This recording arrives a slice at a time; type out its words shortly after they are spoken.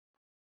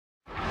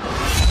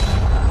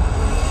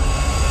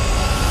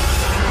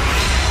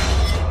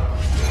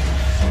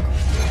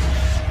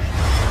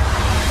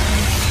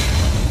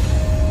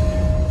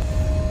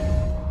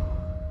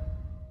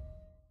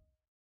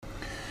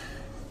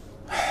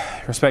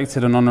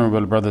Respected and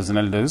honourable brothers and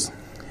elders,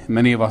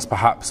 many of us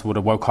perhaps would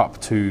have woke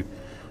up to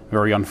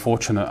very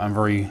unfortunate and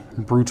very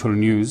brutal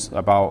news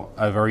about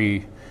a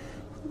very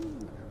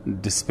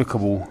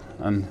despicable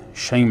and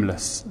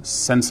shameless,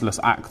 senseless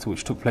act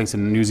which took place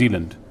in New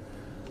Zealand.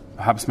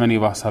 Perhaps many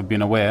of us have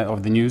been aware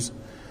of the news,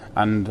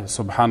 and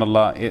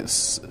subhanallah,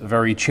 it's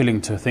very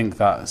chilling to think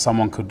that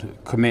someone could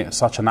commit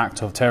such an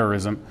act of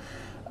terrorism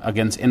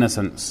against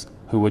innocents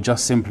who were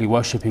just simply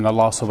worshipping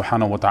Allah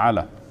subhanahu wa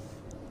ta'ala.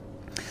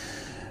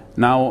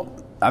 Now,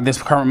 at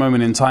this current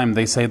moment in time,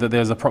 they say that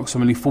there's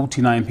approximately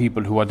 49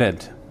 people who are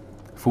dead.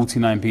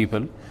 49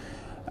 people.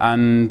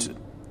 And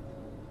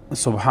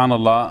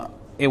subhanallah,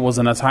 it was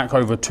an attack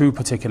over two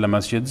particular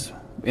masjids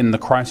in the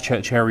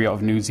Christchurch area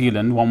of New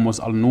Zealand. One was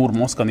Al Noor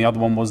Mosque and the other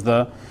one was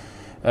the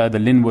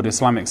Linwood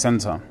Islamic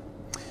Centre.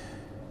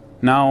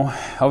 Now,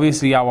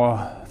 obviously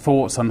our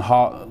thoughts and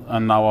heart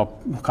and our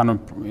kind of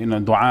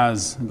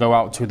du'as go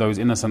out to those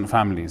innocent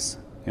families.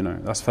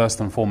 That's first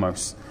and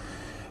foremost.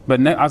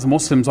 But as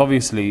Muslims,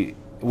 obviously,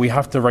 we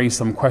have to raise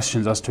some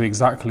questions as to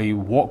exactly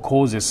what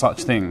causes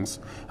such things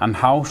and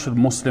how should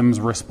Muslims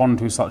respond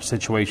to such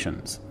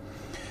situations.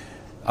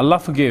 Allah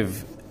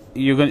forgive,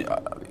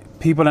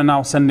 people are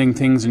now sending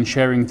things and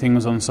sharing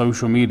things on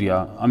social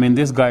media. I mean,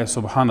 this guy,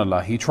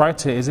 subhanallah, he tried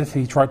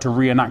to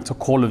reenact a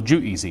Call of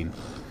Duty scene.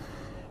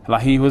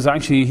 Like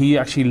he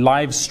actually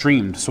live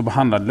streamed,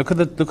 subhanallah. Look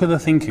at the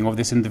thinking of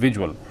this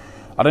individual.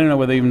 I don't know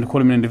whether even to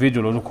call him an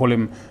individual or to call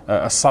him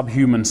a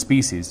subhuman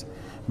species.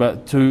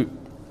 But to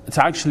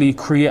actually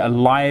create a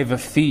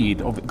live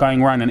feed of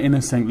going around and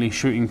innocently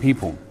shooting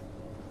people,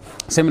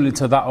 similar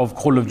to that of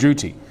Call of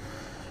Duty,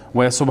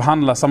 where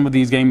subhanallah, some of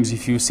these games,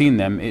 if you've seen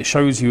them, it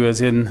shows you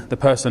as in the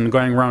person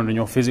going around and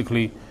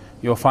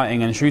you're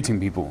fighting and shooting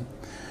people.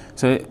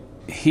 So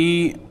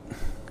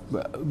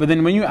but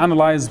then when you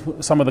analyze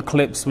some of the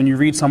clips, when you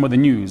read some of the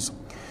news,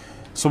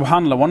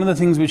 subhanallah, one of the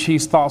things which he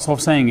starts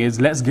off saying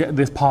is, let's get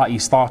this party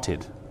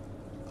started.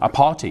 A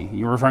party,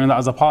 you're referring to that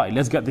as a party.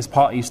 Let's get this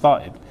party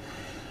started.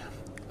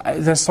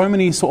 There's so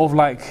many sort of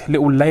like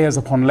little layers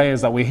upon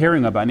layers that we're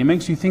hearing about, and it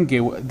makes you think,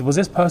 was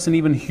this person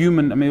even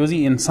human? I mean, was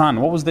he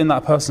insan? What was in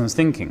that person's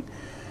thinking?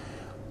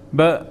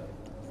 But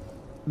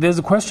there's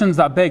the questions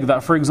that beg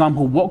that, for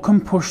example, what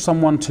can push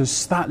someone to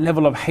that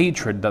level of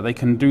hatred that they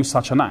can do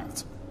such an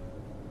act?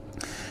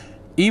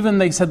 Even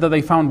they said that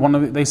they found one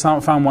of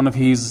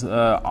his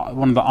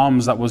one of the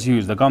arms that was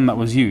used, the gun that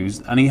was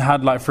used, and he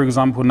had, like, for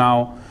example,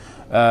 now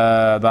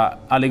that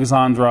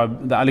Alexandre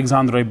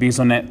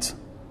Bisonnet,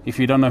 if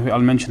you don't know who, I'll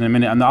mention in a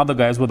minute, and the other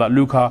guy as well, that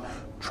Luca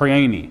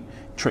Triani,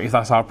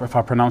 if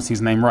I pronounce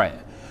his name right.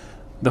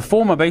 The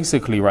former,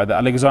 basically, right, the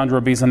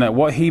Alexandre Bisonnet,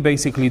 what he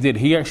basically did,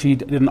 he actually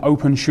did an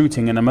open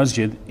shooting in a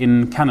masjid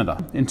in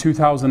Canada. In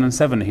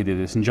 2007 he did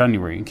this, in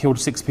January, and killed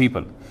 6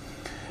 people.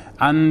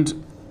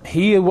 And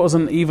he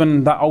wasn't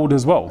even that old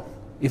as well.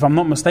 If I'm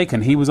not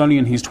mistaken, he was only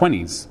in his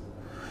 20s.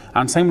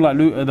 And same like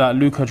that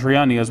Luca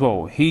Triani as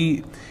well.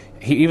 He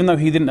even though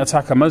he didn't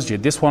attack a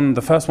masjid,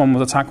 the first one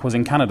was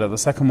in Canada, the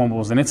second one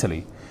was in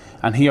Italy,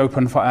 and he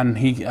opened fire and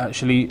he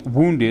actually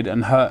wounded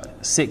and hurt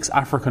 6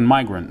 African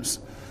migrants.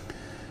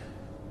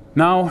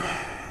 Now,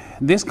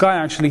 this guy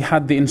actually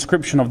had the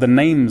inscription of the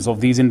names of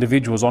these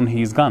individuals on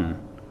his gun,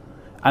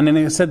 and then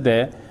it said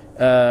there,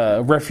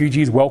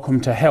 refugees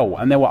welcome to hell,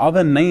 and there were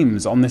other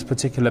names on this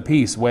particular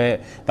piece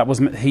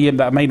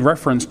that made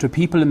reference to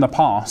people in the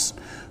past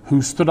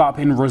who stood up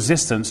in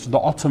resistance to the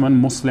Ottoman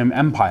Muslim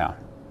Empire.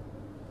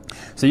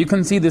 So you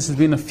can see this has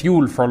been a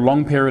fuel for a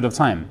long period of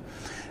time.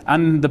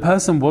 And the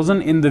person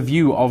wasn't in the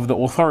view of the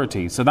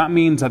authority. So that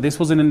means that this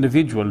was an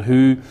individual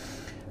who,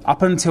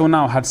 up until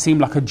now, had seemed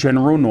like a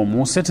general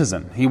normal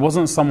citizen. He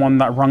wasn't someone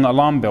that rung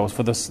alarm bells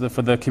for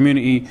the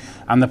community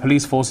and the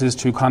police forces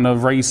to kind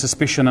of raise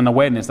suspicion and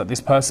awareness that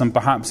this person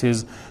perhaps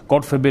is,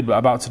 God forbid,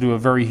 about to do a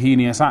very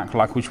heinous act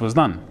like which was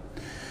done.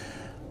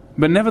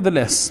 But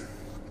nevertheless,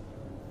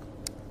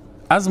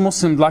 as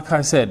Muslims, like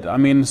I said, I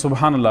mean,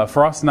 subhanallah,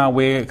 for us now,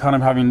 we're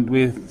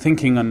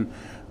thinking and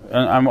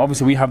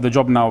obviously we have the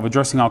job now of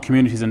addressing our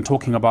communities and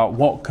talking about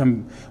what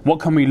can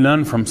we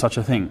learn from such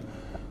a thing.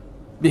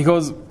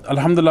 Because,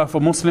 alhamdulillah, for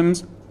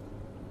Muslims,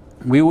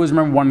 we always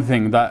remember one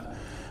thing, that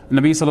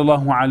Nabi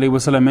sallallahu alayhi wa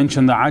sallam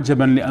mentioned the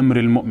عَجَبًا لِأَمْرِ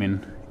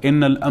الْمُؤْمِنِ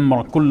إِنَّ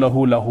الْأَمْرَ كُلَّهُ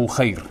لَهُ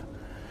خَيْرٌ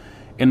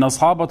إِنَّ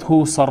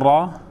أَصْحَابَتْهُ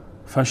صَرَّى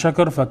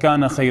فَشَكَرْ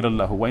فَكَانَ خَيْرًا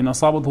لَهُ وَإِنَّ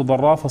أَصَابَتْهُ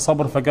ضَرَّى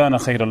فَصَبْرْ فَكَانَ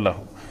خَيْرًا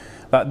لَهُ.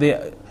 That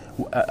the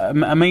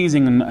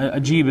amazing and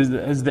ajib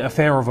is the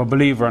affair of a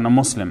believer and a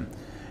Muslim,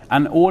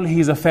 and all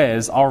his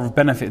affairs are of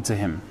benefit to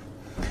him.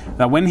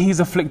 That when he's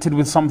afflicted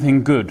with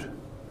something good,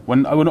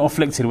 when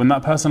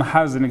that person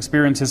has and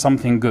experiences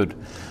something good,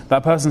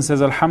 that person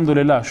says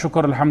Alhamdulillah,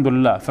 Shukr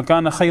Alhamdulillah,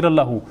 فَكَانَ خَيْرًا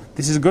لَهُ.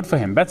 This is good for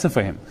him, better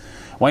for him.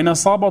 وَإِنَّ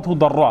أَصَابَتْهُ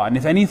ضَرَّى. And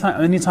if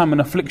any time an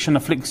affliction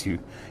afflicts you,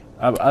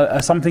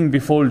 something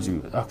befalls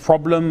you, a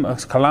problem, a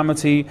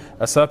calamity,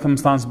 a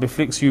circumstance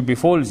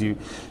befalls you,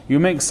 you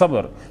make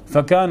sabr.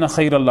 فَكَانَ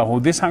خَيْرًا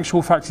لَهُ. This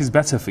actual fact is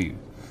better for you.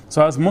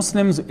 So as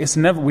Muslims,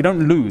 we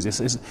don't lose.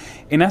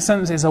 In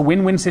essence, it's a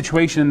win-win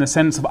situation in the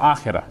sense of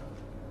akhirah.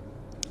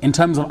 in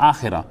terms of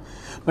akhirah.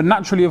 But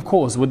naturally, of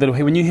course,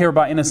 when you hear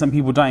about innocent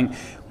people dying,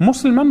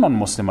 Muslim and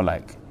non-Muslim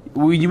alike,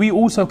 we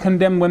also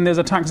condemn when there's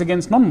attacks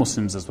against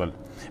non-Muslims as well.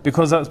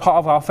 Because as part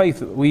of our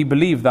faith, we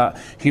believe that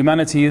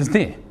humanity is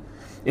there.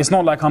 It's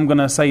not like I'm going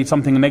to say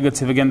something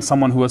negative against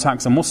someone who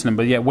attacks a Muslim,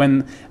 but yet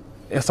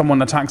if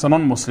someone attacks a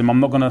non-Muslim, I'm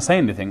not going to say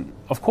anything.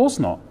 Of course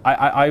not.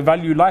 I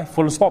value life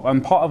full stop,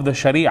 and part of the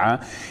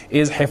Sharia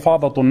is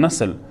hifadatul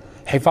nasl,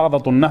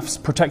 hifadatul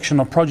nafs, protection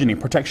of progeny,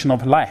 protection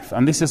of life,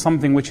 and this is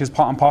something which is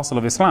part and parcel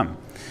of Islam.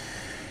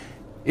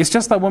 It's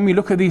just that when we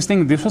look at these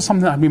things, this was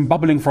something that had been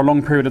bubbling for a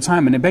long period of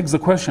time, and it begs the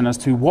question as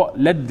to what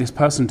led this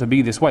person to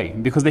be this way.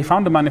 Because they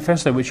found a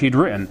manifesto which he'd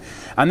written,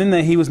 and in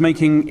there he was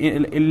making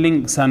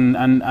links and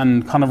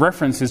kind of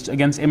references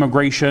against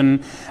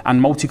immigration and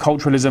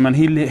multiculturalism, and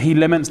he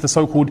laments the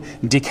so-called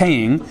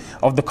decaying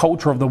of the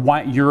culture of the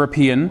white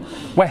European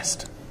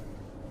West.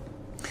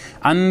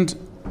 And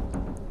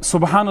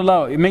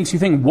subhanallah, it makes you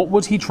think, what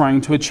was he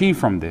trying to achieve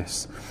from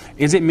this?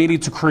 Is it merely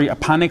to create a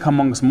panic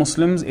amongst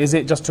Muslims? Is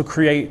it just to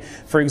create,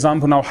 for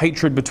example, now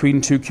hatred between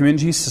two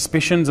communities,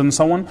 suspicions and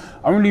so on?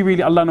 Only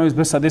really Allah knows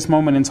best at this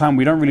moment in time.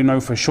 We don't really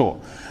know for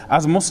sure.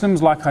 As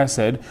Muslims, like I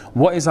said,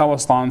 what is our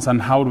stance and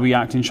how do we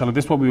act? Inshallah,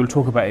 this is what we will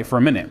talk about it for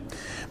a minute.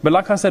 But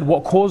like I said,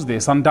 what caused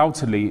this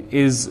undoubtedly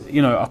is,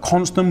 a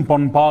constant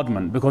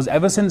bombardment, because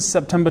ever since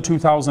September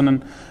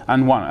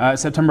 2001,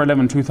 September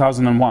 11,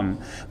 2001,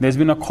 there's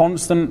been a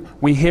constant,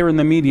 we hear in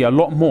the media a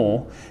lot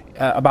more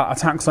about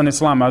attacks on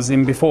Islam as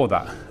in before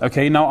that.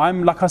 Okay, now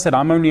like I said,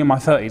 I'm only in my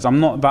 30s. I'm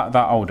not that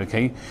old.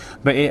 Okay,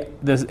 but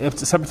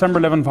September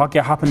 11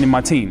 happened in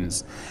my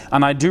teens,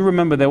 and I do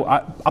remember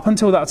up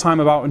until that time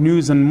about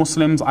news and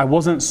Muslims, I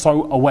wasn't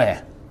so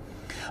aware.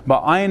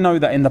 But I know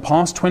that in the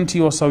past 20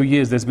 or so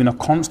years, there's been a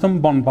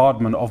constant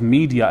bombardment of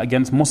media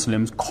against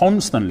Muslims,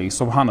 constantly.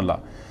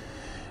 Subhanallah.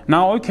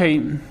 Now,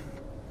 okay,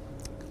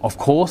 of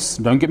course,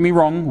 don't get me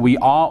wrong, we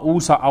are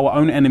also our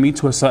own enemy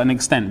to a certain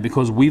extent,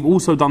 because we've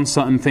also done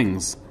certain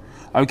things.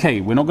 Okay,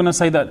 we're not going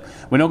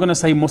to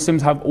say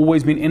Muslims have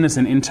always been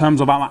innocent in terms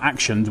of our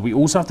actions. We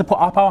also have to put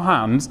up our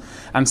hands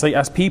and say,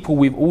 as people,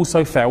 we've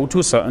also failed to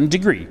a certain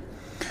degree.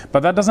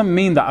 But that doesn't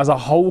mean that as a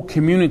whole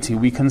community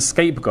we can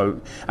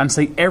scapegoat and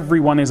say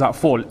everyone is at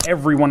fault,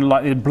 everyone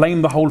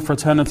blame the whole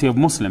fraternity of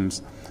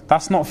Muslims.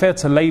 That's not fair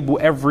to label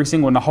every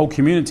single in the whole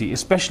community,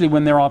 especially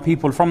when there are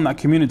people from that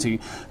community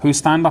who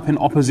stand up in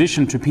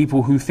opposition to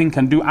people who think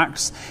and do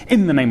acts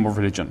in the name of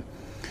religion.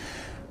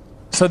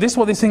 So this is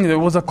what this thing,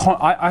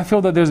 I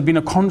feel that there's been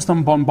a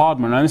constant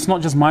bombardment, and it's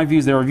not just my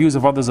views, there are views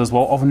of others as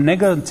well, of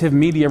negative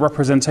media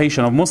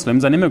representation of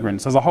Muslims and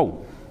immigrants as a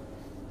whole.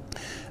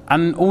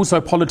 And also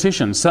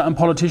politicians. Certain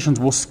politicians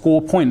will score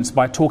points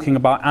by talking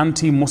about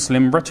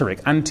anti-Muslim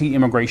rhetoric,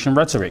 anti-immigration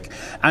rhetoric,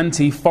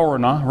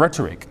 anti-foreigner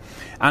rhetoric.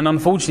 And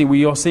unfortunately,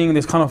 we are seeing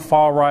this kind of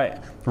far-right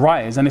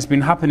rise, and it's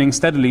been happening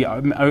steadily,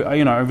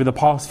 over the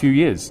past few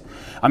years.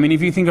 I mean,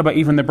 if you think about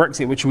even the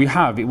Brexit which we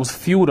have, it was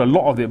fueled, a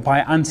lot of it,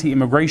 by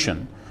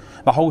anti-immigration.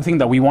 The whole thing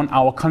that we want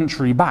our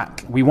country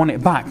back. We want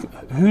it back.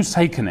 Who's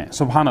taken it?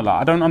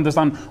 Subhanallah. I don't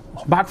understand.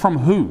 Back from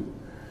who?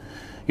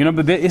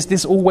 But there is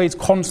this always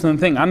constant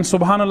thing. And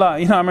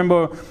subhanallah, I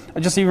remember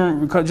just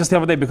the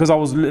other day, because I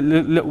was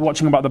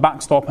watching about the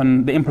backstop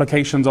and the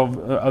implications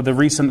of the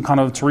recent kind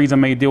of Theresa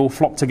May deal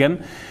flopped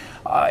again.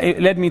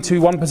 It led me to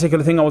one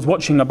particular thing I was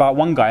watching about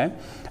one guy,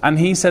 and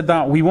he said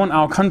that we want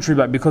our country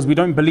back because we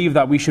don't believe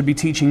that we should be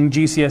teaching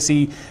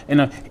GCSE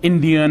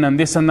Indian and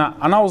this and that.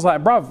 And I was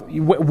like, bruv,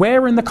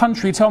 where in the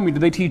country, tell me, do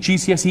they teach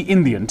GCSE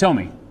Indian? Tell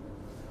me.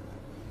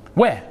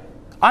 Where?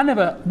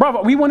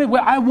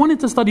 I wanted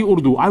to study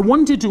Urdu.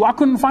 I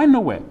couldn't find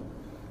nowhere.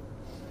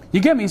 You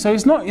get me? So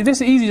it's not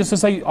this easy just to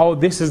say, oh,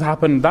 this has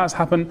happened, that's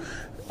happened.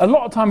 A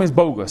lot of time is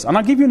bogus. And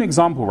I'll give you an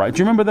example, right? Do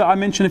you remember that I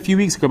mentioned a few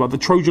weeks ago about the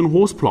Trojan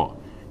horse plot?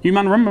 You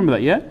man remember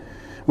that, yeah?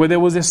 Where there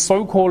was this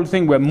so-called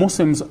thing where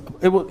Muslims,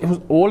 it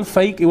was all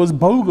fake, it was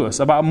bogus,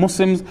 about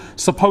Muslims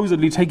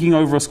supposedly taking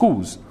over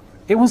schools.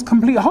 It was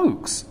complete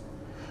hoax.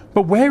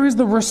 But where is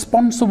the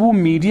responsible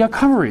media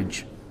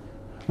coverage?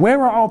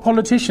 Where are our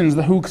politicians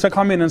who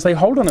come in and say,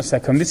 hold on a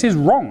second, this is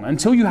wrong.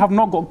 Until you have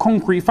not got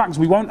concrete facts,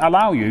 we won't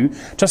allow you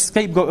to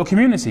scapegoat a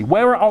community.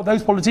 Where are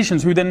those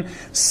politicians who then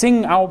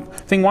sing our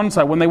thing one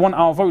side when they want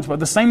our votes, but at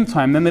the same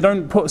time, then they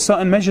don't put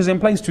certain measures in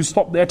place to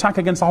stop the attack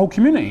against the whole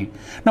community?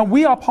 Now,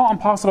 we are part and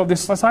parcel of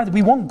this society.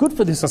 We want good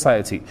for this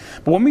society.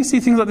 But when we see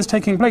things like this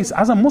taking place,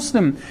 as a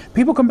Muslim,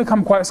 people can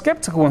become quite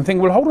skeptical and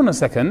think, well, hold on a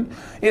second.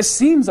 It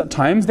seems at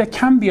times there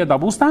can be a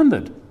double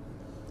standard.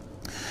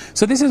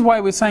 So this is why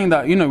we're saying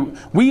that,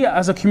 we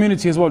as a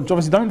community as well,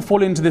 obviously don't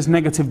fall into this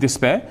negative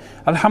despair.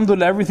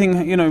 Alhamdulillah,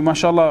 everything,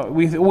 mashallah,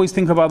 we always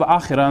think about the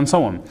akhirah and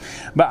so on.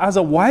 But as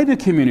a wider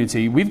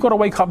community, we've got to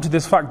wake up to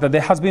this fact that there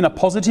has been a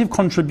positive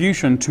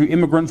contribution to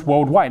immigrants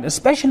worldwide,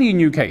 especially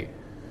in UK.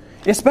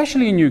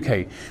 Especially in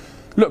UK.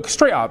 Look,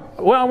 straight up,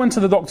 when I went to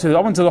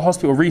the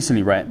hospital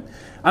recently, right?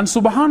 And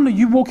subhanAllah,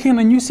 you walk in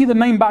and you see the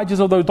name badges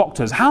of those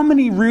doctors. How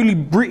many really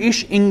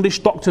British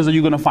English doctors are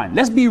you going to find?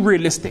 Let's be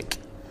realistic.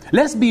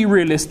 Let's be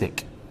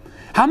realistic.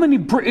 How many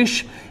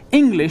British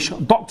English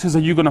doctors are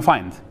you going to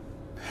find?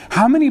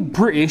 How many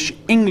British,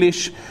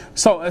 English,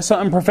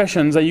 certain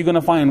professions are you going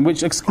to find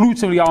which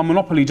exclusively are a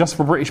monopoly just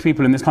for British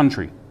people in this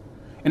country?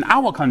 In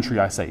our country,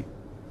 I say.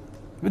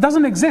 It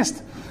doesn't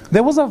exist.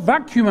 There was a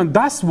vacuum, and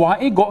that's why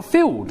it got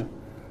filled.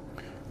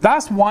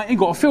 That's why it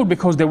got filled,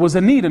 because there was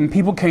a need and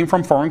people came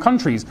from foreign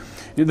countries.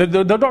 The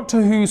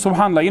doctor who,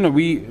 subhanAllah, you know,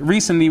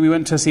 recently we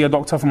went to see a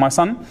doctor for my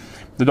son.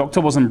 The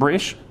doctor wasn't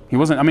British. He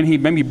wasn't, I mean, he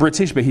may be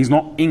British, but he's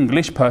not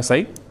English per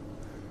se.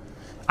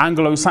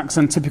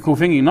 Anglo-Saxon typical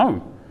thingy,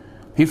 no.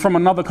 He's from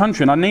another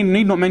country, and I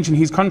need not mention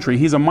his country.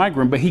 He's a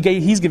migrant, but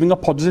he's giving a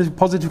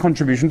positive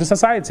contribution to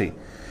society.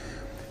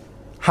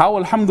 How,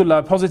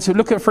 alhamdulillah, positive.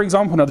 Look at, for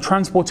example, now the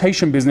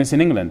transportation business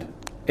in England.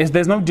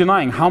 There's no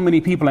denying how many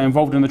people are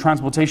involved in the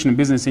transportation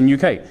business in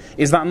UK.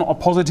 Is that not a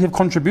positive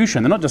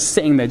contribution? They're not just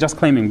sitting there just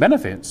claiming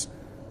benefits.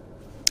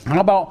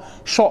 How about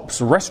shops,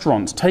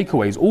 restaurants,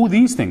 takeaways, all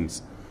these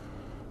things?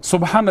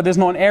 SubhanAllah, there's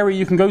not an area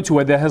you can go to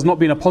where there has not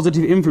been a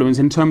positive influence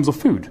in terms of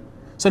food.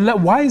 So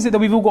why is it that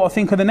we've all got to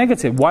think of the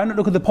negative? Why not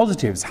look at the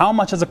positives? How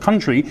much as a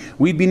country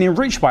we've been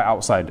enriched by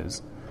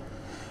outsiders?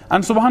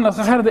 And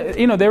subhanAllah,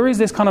 you know, there is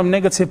this kind of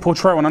negative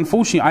portrayal, and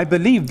unfortunately I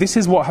believe this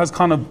is what has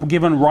kind of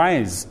given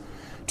rise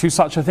to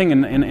such a thing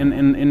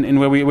in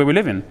where we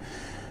live in.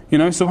 You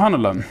know,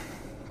 subhanAllah.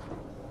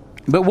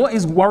 But what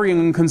is worrying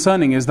and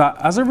concerning is that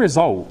as a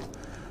result,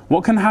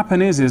 what can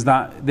happen is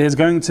that there's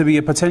going to be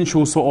a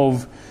potential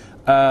sort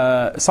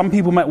of, some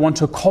people might want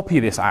to copy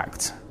this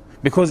act.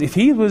 Because if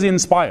he was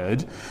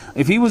inspired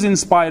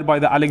by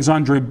the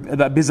Alexandre,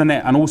 that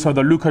Bizanet, and also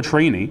the Luca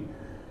Traini,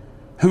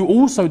 who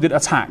also did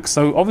attacks.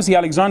 So obviously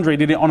Alexandre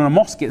did it on a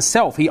mosque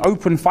itself. He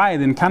opened fire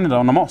in Canada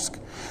on a mosque.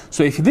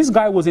 So if this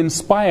guy was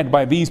inspired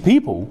by these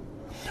people,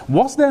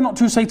 what's there not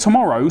to say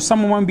tomorrow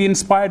someone won't be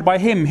inspired by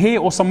him here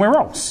or somewhere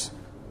else?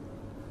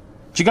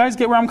 Do you guys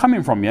get where I'm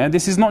coming from, yeah?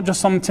 This is not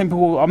just some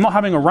typical, I'm not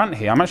having a rant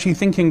here. I'm actually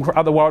thinking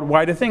at the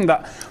wider thing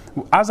that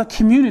as a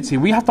community,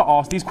 we have to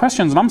ask these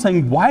questions. And I'm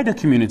saying wider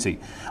community.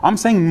 I'm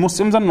saying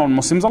Muslims and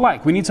non-Muslims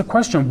alike. We need to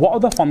question what are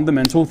the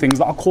fundamental things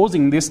that are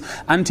causing this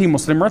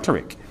anti-Muslim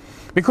rhetoric.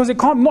 Because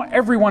not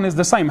everyone is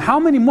the same. How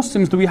many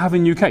Muslims do we have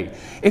in UK?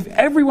 If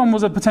everyone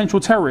was a potential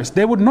terrorist,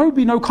 there would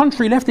be no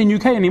country left in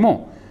UK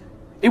anymore.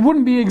 It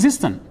wouldn't be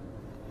existent.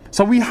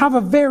 So we have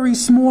a very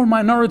small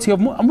minority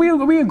of, and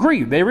we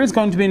agree, there is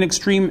going to be an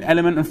extreme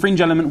element and fringe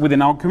element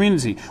within our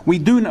community. We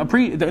do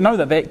know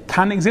that there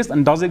can exist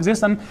and does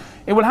exist, and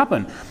it will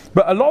happen.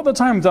 But a lot of the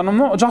times, and I'm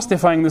not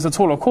justifying this at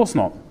all, of course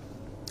not,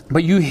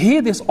 but you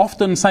hear this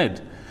often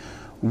said,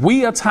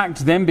 we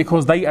attacked them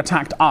because they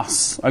attacked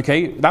us,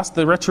 okay? That's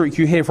the rhetoric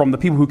you hear from the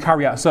people who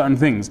carry out certain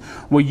things,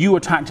 where you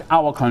attacked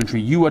our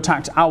country, you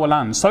attacked our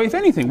land. So if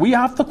anything, we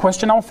have to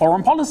question our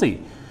foreign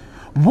policy.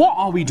 What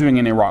are we doing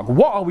in Iraq?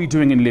 What are we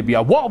doing in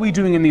Libya? What are we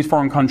doing in these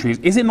foreign countries?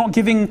 Is it not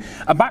giving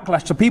a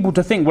backlash to people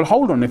to think, well,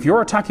 hold on, if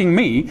you're attacking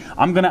me,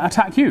 I'm going to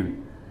attack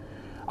you?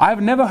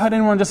 I've never heard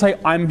anyone just say,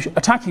 I'm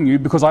attacking you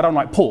because I don't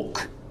like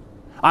pork.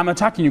 I'm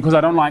attacking you because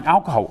I don't like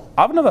alcohol.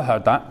 I've never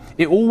heard that.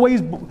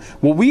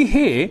 What we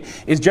hear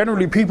is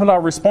generally people are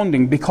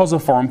responding because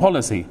of foreign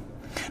policy.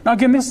 Now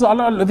again, this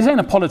ain't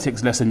a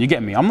politics lesson, you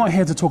get me? I'm not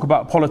here to talk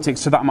about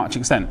politics to that much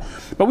extent.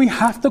 But we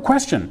have to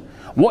question,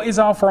 what is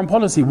our foreign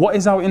policy? What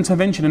is our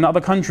intervention in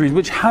other countries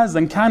which has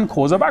and can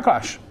cause a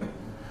backlash?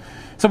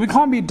 So we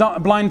can't be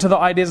blind to the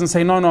ideas and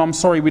say, no, I'm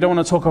sorry, we don't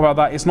want to talk about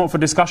that, it's not for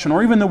discussion.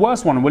 Or even the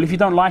worst one, well, if you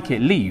don't like it,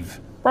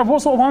 leave. Bro,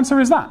 what sort of answer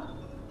is that?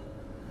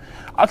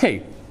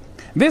 Okay,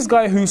 this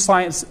guy who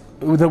cites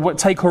the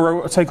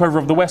takeover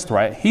of the West,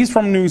 right? He's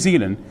from New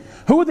Zealand.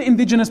 Who are the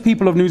indigenous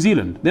people of New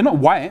Zealand? They're not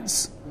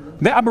whites,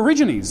 they're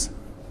Aborigines.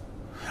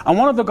 And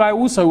one of the guys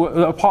also,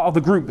 a part of the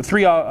group,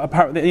 three are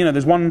apparently, you know,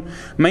 there's one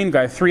main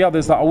guy, three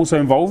others that are also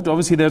involved.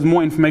 Obviously there's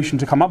more information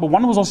to come up, but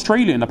one was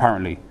Australian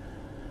apparently.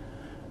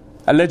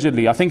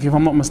 Allegedly, I think if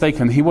I'm not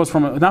mistaken, he was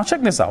from, now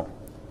check this out.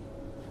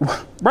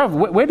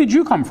 Bruv, where did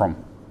you come from?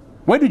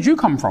 Where did you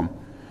come from?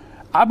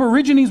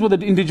 Aborigines were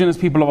the indigenous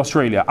people of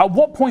Australia. At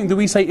what point do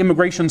we say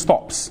immigration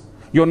stops?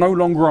 You're no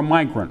longer a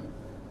migrant.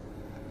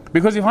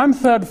 Because if I'm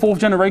third, fourth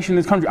generation in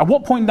this country, at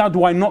what point now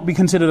do I not be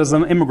considered as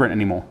an immigrant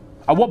anymore?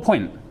 At what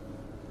point?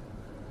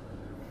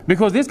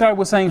 Because this guy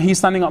was saying he's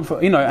standing up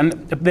for, you know, and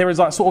there is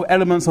like sort of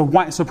elements of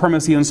white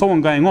supremacy and so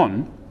on going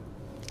on,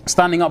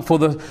 standing up for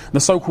the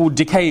so-called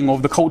decaying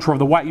of the culture of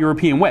the white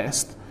European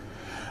West.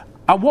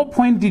 At what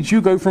point did you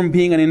go from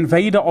being an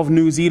invader of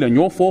New Zealand,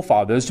 your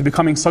forefathers, to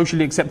becoming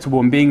socially acceptable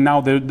and being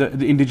now the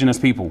indigenous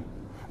people?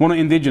 Well, not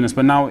indigenous,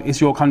 but now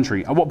it's your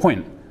country. At what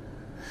point?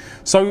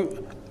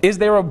 So is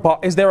there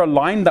a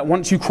line that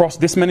once you cross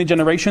this many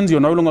generations, you're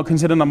no longer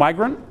considered a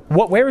migrant?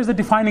 Where is the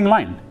defining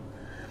line?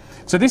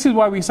 So this is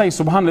why we say,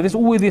 subhanAllah, there's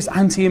all this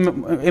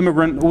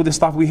anti-immigrant, all this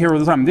stuff we hear all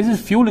the time. This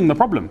is fueling the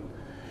problem.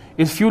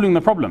 It's fueling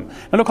the problem.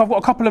 Now look, I've got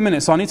a couple of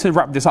minutes, so I need to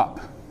wrap this up.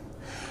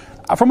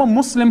 From a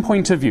Muslim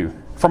point of view,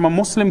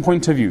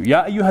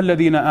 Ya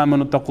ayyuhalladhina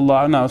amanu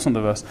ittaqullaha. No, that's not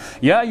the verse.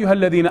 Ya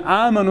ayyuhalladhina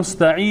amanu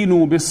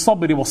ista'inu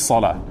bis-sabri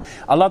was-salah.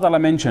 Allah Ta'ala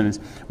mentions,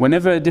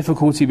 whenever a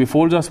difficulty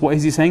befalls us, what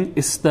is He saying?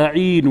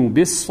 Ista'inu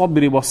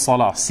bis-sabri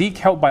was-salah. Seek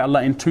help by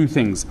Allah in two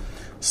things.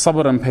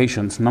 Sabr and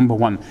patience, number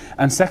one.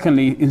 And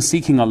secondly, in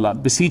seeking Allah,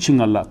 beseeching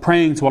Allah,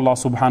 praying to Allah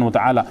subhanahu wa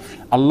ta'ala.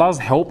 Allah's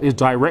help is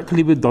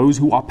directly with those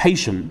who are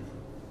patient.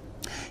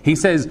 He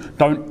says,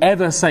 don't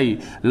ever say,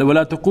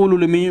 وَلَا تَقُولُوا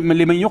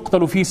لِمَنْ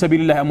يُقْتَلُ فِي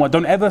سَبِيلِ اللَّهِ أَمْوَاتٌ.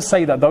 Don't ever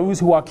say that those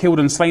who are killed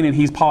and slain in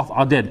His path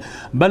are dead.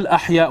 بَلْ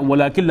أَحْيَاءٌ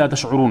وَلَكِنْ لَا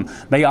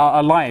تَشْعُرُونَ. They are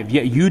alive,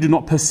 yet you do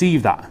not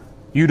perceive that.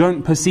 You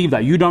don't perceive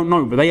that, you don't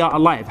know, but they are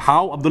alive.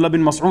 How? Abdullah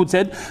bin Mas'ud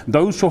said,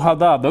 those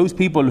shuhada, those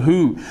people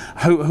who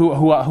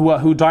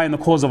die in the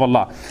cause of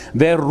Allah,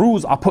 their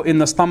ruhs are put in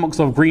the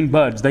stomachs of green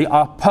birds. They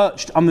are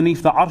perched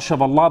underneath the arsh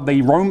of Allah. They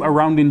roam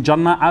around in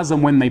Jannah as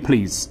and when they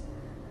please.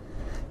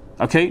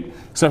 Okay,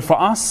 so for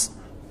us,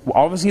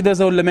 obviously there's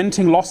a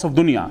lamenting loss of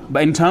dunya,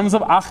 but in terms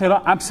of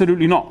akhirah,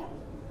 absolutely not.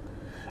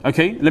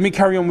 Okay, let me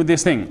carry on with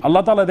this thing.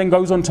 Allah Ta'ala then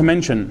goes on to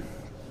mention,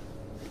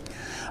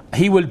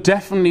 He will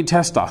definitely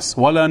test us.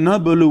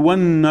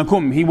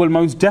 وَلَنَبْلُوَنَّكُمْ. He will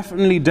most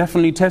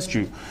definitely test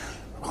you.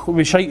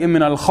 بِشَيْءٍ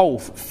مِّنَ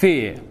الْخَوْفِ.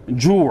 Fear,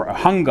 جوع,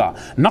 hunger,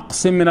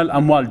 نَقْصٍ مِّنَ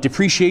الْأَمْوَالِ.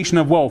 Depreciation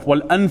of wealth,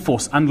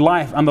 وَالْأَنفُسِ, and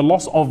life, and the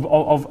loss of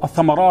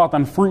thamarat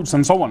and fruits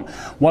and so on.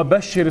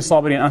 وَبَشِّرِ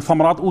الصَّابِرِينَ. And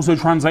thamarat also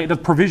translated as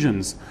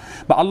provisions.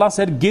 But Allah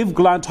said, give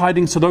glad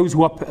tidings to those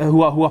who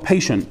are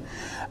patient.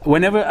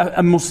 Whenever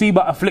a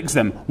musibah afflicts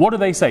them, what do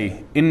they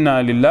say?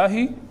 Inna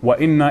lillahi wa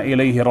inna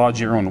ilayhi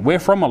raji'un. We're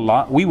from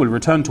Allah, we will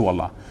return to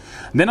Allah.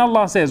 Then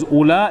Allah says,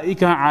 أُولَٰئِكَ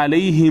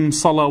عَلَيْهِمْ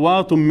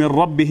صَلَوَاتٌ مِّن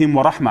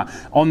رَبِّهِمْ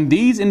وَرَحْمَةٌ. On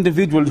these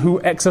individuals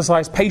who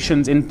exercise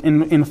patience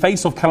in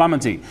face of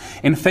calamity,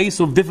 in face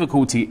of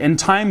difficulty, in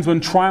times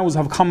when trials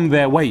have come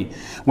their way,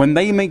 when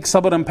they make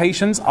sabr and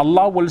patience,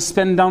 Allah will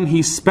spend down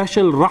His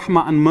special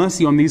rahmah and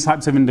mercy on these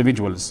types of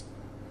individuals.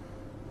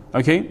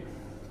 Okay?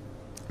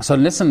 So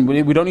listen,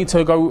 we don't need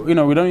to go, we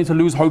don't need to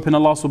lose hope in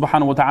Allah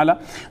subhanahu wa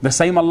ta'ala. The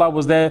same Allah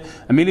was there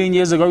a million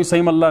years ago,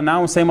 same Allah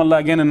now, same Allah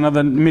again in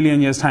another million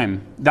years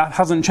time. That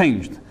hasn't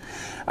changed.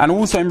 And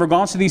also in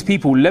regards to these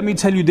people, let me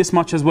tell you this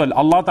much as well.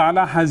 Allah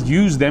Ta'ala has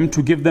used them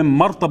to give them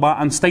martaba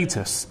and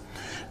status.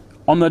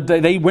 On the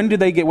day, when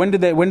did they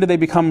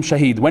become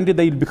shaheed? When did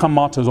they become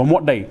martyrs? On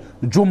what day?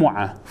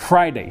 Jumu'ah,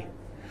 Friday.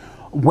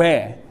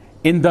 Where?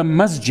 In the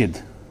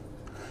masjid.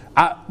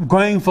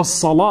 Going for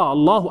salah,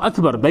 Allahu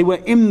Akbar. They were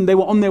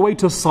on their way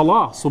to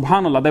salah,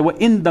 subhanallah. They were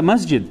in the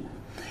masjid,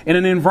 in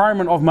an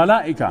environment of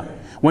malaika,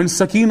 when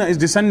sakina is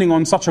descending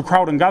on such a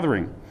crowd and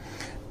gathering.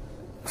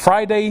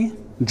 Friday,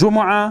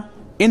 Jumu'ah,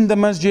 in the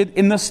masjid,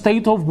 in the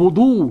state of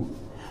wudu,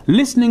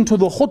 listening to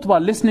the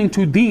khutbah, listening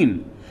to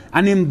deen.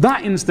 And in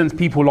that instance,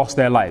 people lost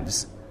their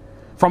lives.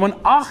 From an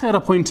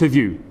akhirah point of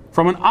view,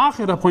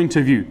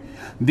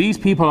 these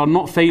people are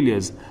not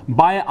failures.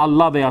 By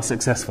Allah, they are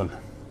successful.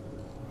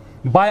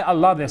 By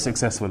Allah, they're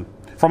successful.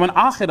 From an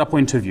akhirah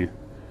point of view,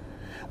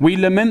 we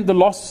lament the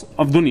loss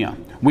of dunya.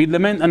 We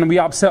lament and we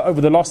are upset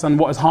over the loss and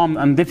what is harm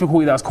and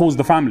difficulty that has caused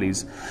the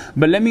families.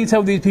 But let me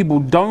tell these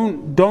people,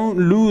 don't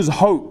lose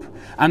hope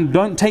and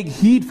don't take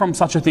heed from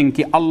such a thing.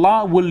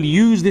 Allah will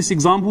use this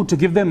example to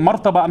give them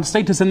martaba and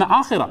status in the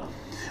akhirah.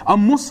 A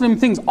Muslim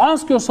thinks,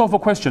 ask yourself a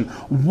question.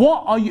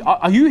 What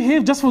are you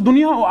here just for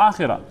dunya or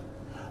akhirah?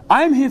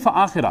 I am here for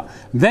akhirah.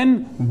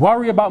 Then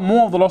worry about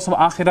more of the loss of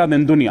akhirah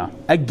than dunya.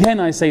 Again,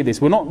 I say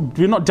this, we're not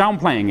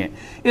downplaying it.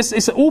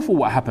 It's awful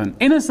what happened.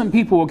 Innocent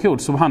people were killed,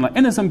 subhanAllah,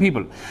 innocent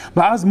people.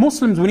 But as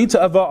Muslims, we need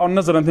to avert our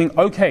nazar and think,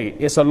 okay,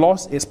 it's a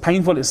loss, it's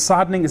painful, it's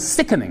saddening, it's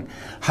sickening.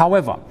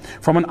 However,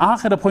 from an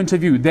akhirah point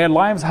of view, their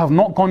lives have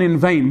not gone in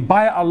vain.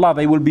 By Allah,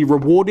 they will be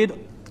rewarded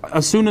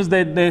as soon as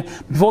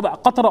before the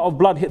qatra of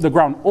blood hit the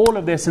ground, all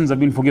of their sins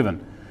have been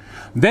forgiven.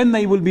 Then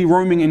they will be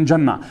roaming in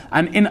Jannah.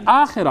 And in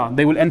Akhirah,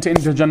 they will enter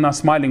into Jannah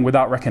smiling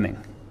without reckoning.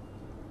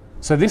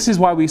 So this is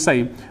why we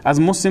say, as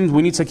Muslims,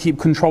 we need to keep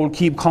control,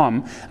 keep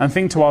calm, and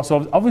think to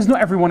ourselves, obviously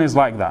not everyone is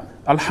like that.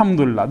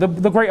 Alhamdulillah,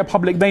 the greater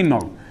public, they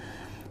know.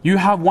 You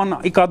have one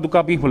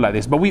ikaduka people like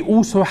this, but we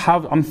also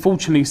have,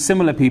 unfortunately,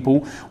 similar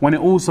people when it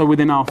also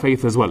within our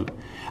faith as well.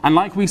 And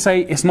like we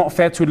say, it's not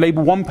fair to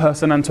label one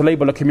person and to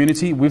label a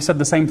community. We've said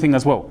the same thing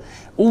as well.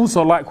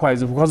 Also,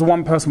 likewise, because of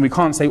one person, we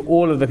can't say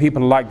all of the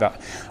people are like that.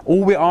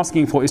 All we're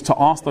asking for is to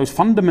ask those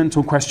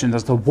fundamental questions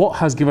as to what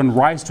has given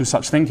rise to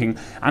such thinking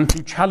and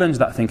to challenge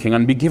that thinking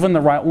and be given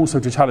the right also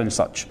to challenge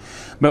such.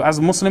 But as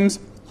Muslims,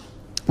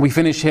 we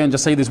finish here and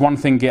just say this one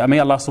thing. May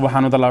Allah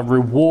subhanahu wa ta'ala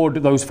reward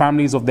those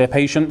families of their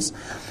patience.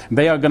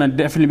 They are going to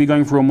definitely be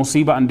going through a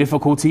musibah and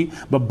difficulty.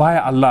 But by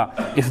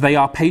Allah, if they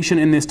are patient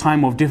in this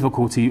time of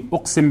difficulty,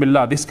 uqsim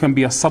billah, this can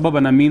be a sabab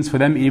and a means for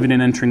them even in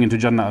entering into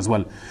Jannah as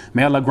well.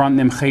 May Allah grant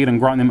them khair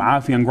and grant them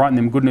afiyah and grant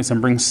them goodness and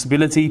bring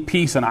stability,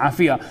 peace and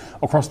afiyah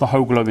across the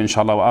whole globe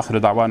inshallah. Wa akhiru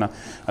da'wana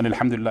and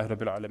alhamdulillahi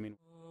rabbil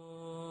alameen.